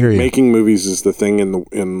 I totally hear you. Making movies is the thing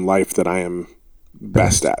in life that I am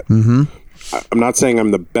best at. I'm not saying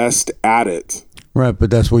I'm the best at it. Right,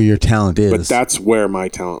 but that's where your talent is. But that's where my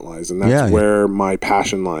talent lies, and that's where my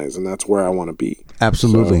passion lies, and that's where I want to be.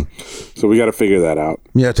 Absolutely. So we got to figure that out.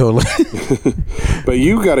 Yeah, totally. But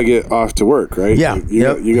you got to get off to work, right? Yeah. You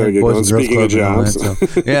got to get going. Speaking of jobs.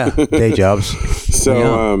 Day jobs.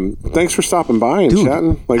 So thanks for stopping by and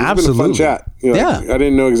chatting. It's been a fun chat. I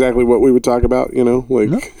didn't know exactly what we would talk about, No, talk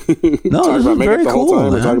about makeup the whole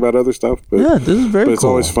time or talk about other stuff. But, this is very cool. But it's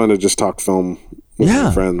always fun to just talk film with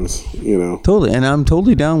my friends, Totally. And I'm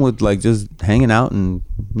totally down with just hanging out and,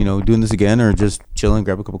 doing this again, or just chilling,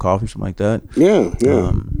 grab a cup of coffee, something like that. Yeah.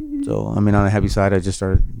 So, on a happy side, I just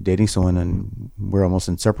started dating someone and we're almost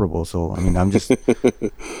inseparable. So, I'm just...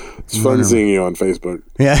 It's fun seeing you on Facebook.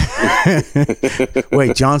 Yeah.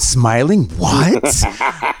 Wait, John's smiling? What?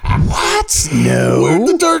 What? No. Where'd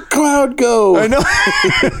the dark cloud go? I know.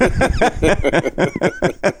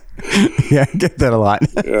 Yeah, I get that a lot.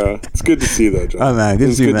 Yeah, it's good to see you though, John. Oh man, good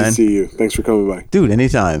to see you, man. Good to see you. Thanks for coming by, dude.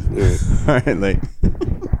 Anytime. Yeah. All right, late.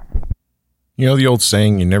 The old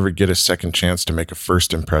saying, "You never get a second chance to make a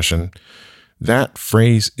first impression." That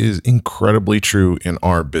phrase is incredibly true in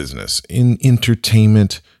our business. In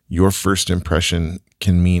entertainment, your first impression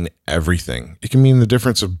can mean everything. It can mean the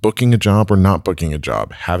difference of booking a job or not booking a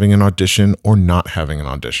job, having an audition or not having an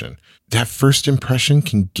audition. That first impression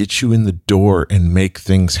can get you in the door and make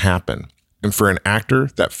things happen. And for an actor,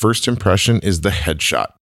 that first impression is the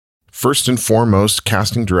headshot. First and foremost,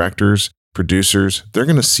 casting directors, producers, they're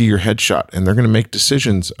going to see your headshot and they're going to make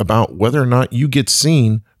decisions about whether or not you get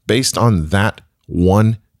seen based on that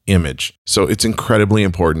one image. So it's incredibly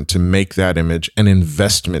important to make that image an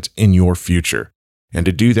investment in your future. And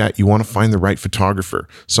to do that, you want to find the right photographer,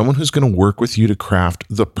 someone who's going to work with you to craft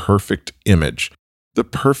the perfect image, the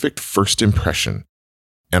perfect first impression.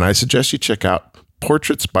 And I suggest you check out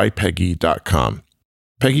portraitsbypeggy.com.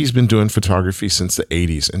 Peggy's been doing photography since the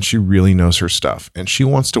 80s, and she really knows her stuff. And she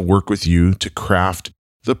wants to work with you to craft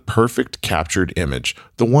the perfect captured image,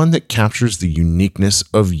 the one that captures the uniqueness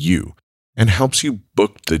of you and helps you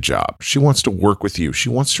book the job. She wants to work with you. She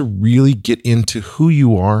wants to really get into who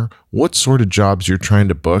you are, what sort of jobs you're trying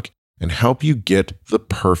to book, and help you get the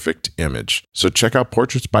perfect image. So check out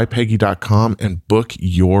portraitsbypeggy.com and book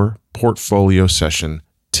your portfolio session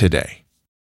today.